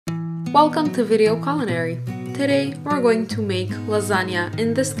Welcome to VideoCulinary. Today we're going to make lasagna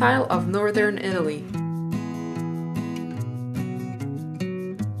in the style of Northern Italy.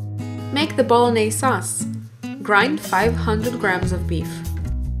 Make the bolognese sauce. Grind 500 grams of beef.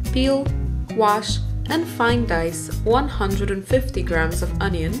 Peel, wash, and fine dice 150 grams of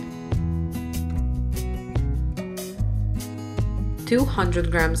onion, 200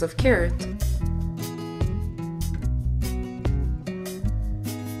 grams of carrot,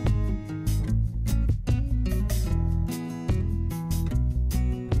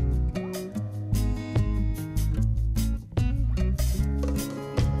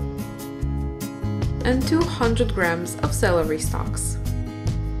 and 200 grams of celery stalks.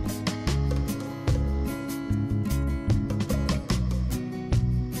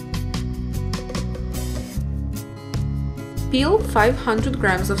 Peel 500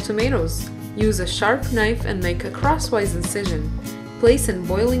 grams of tomatoes. Use a sharp knife and make a crosswise incision. Place in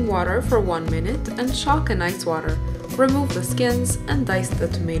boiling water for 1 minute and shock in ice water. Remove the skins and dice the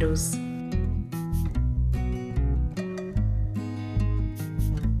tomatoes.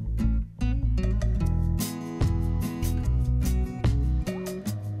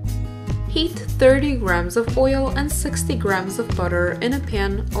 Heat 30 grams of oil and 60 grams of butter in a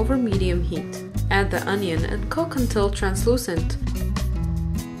pan over medium heat. Add the onion and cook until translucent.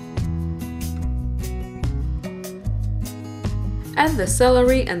 Add the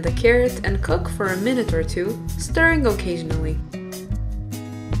celery and the carrot and cook for a minute or two, stirring occasionally.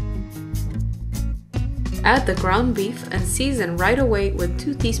 Add the ground beef and season right away with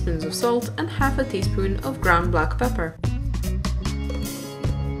 2 teaspoons of salt and half a teaspoon of ground black pepper.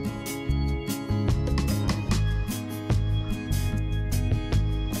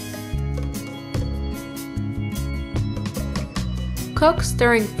 Cook,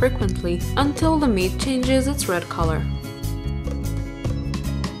 stirring frequently until the meat changes its red color.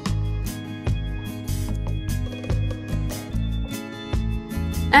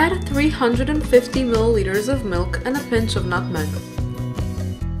 Add 350 milliliters of milk and a pinch of nutmeg.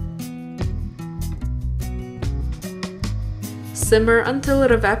 Simmer until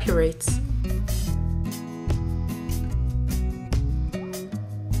it evaporates.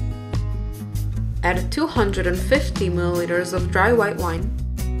 Add 250 milliliters of dry white wine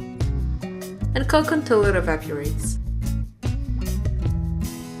and cook until it evaporates.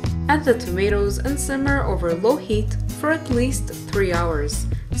 Add the tomatoes and simmer over low heat for at least 3 hours,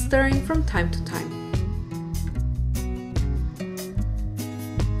 stirring from time to time.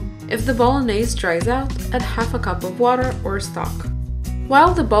 If the bolognese dries out, add half a cup of water or stock.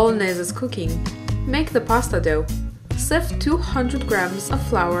 While the bolognese is cooking, make the pasta dough. Sift 200 grams of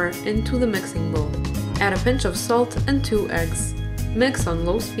flour into the mixing bowl. Add a pinch of salt and 2 eggs. Mix on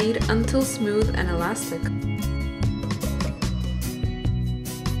low speed until smooth and elastic.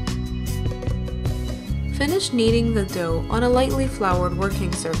 Finish kneading the dough on a lightly floured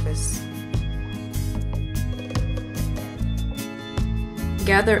working surface.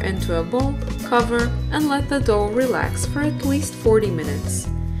 Gather into a bowl, cover, and let the dough relax for at least 40 minutes.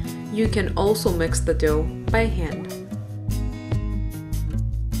 You can also mix the dough by hand.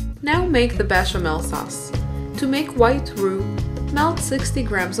 Now make the bechamel sauce. To make white roux, melt 60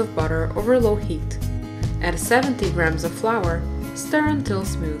 grams of butter over low heat. Add 70 grams of flour, stir until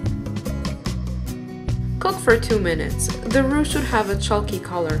smooth. Cook for 2 minutes. The roux should have a chalky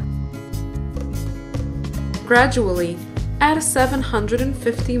color. Gradually, add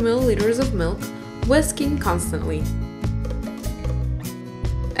 750 milliliters of milk, whisking constantly.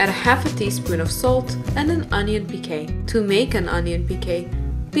 Add half a teaspoon of salt and an onion piqué. To make an onion piqué,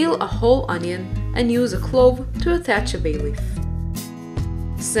 peel a whole onion and use a clove to attach a bay leaf.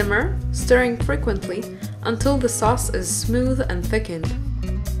 Simmer, stirring frequently until the sauce is smooth and thickened.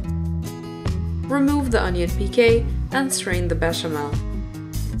 Remove the onion piqué and strain the bechamel.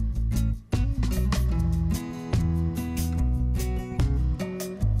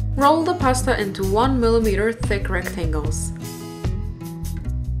 Roll the pasta into 1 mm thick rectangles.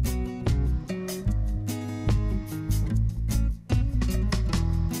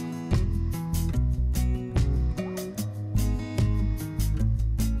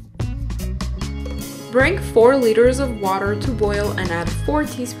 Bring 4 liters of water to boil and add 4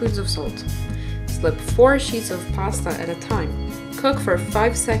 teaspoons of salt. Slip 4 sheets of pasta at a time. Cook for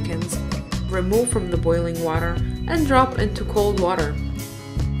 5 seconds, remove from the boiling water, and drop into cold water.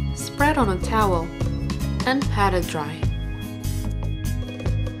 Spread on a towel and pat it dry.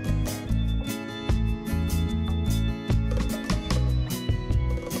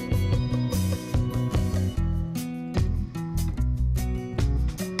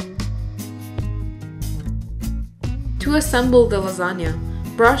 To assemble the lasagna,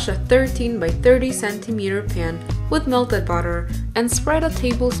 Brush a 13 by 30 centimeter pan with melted butter and spread a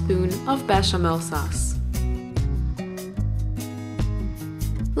tablespoon of bechamel sauce.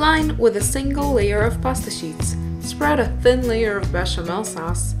 Line with a single layer of pasta sheets. Spread a thin layer of bechamel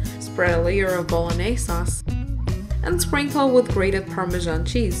sauce, spread a layer of bolognese sauce, and sprinkle with grated Parmesan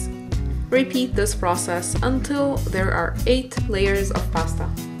cheese. Repeat this process until there are 8 layers of pasta.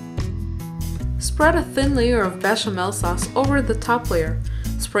 Spread a thin layer of bechamel sauce over the top layer,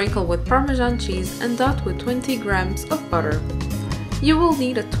 sprinkle with Parmesan cheese and dot with 20 grams of butter. You will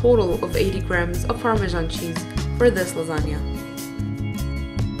need a total of 80 grams of Parmesan cheese for this lasagna.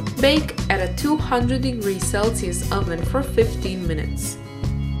 Bake at a 200 degrees Celsius oven for 15 minutes.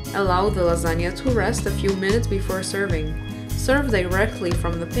 Allow the lasagna to rest a few minutes before serving. Serve directly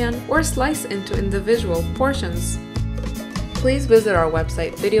from the pan or slice into individual portions. Please visit our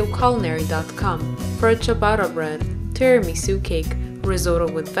website VideoCulinary.com for a ciabatta bread, tiramisu cake,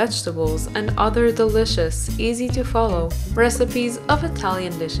 risotto with vegetables, and other delicious, easy-to-follow recipes of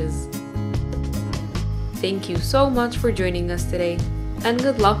Italian dishes. Thank you so much for joining us today, and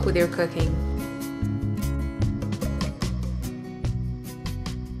good luck with your cooking!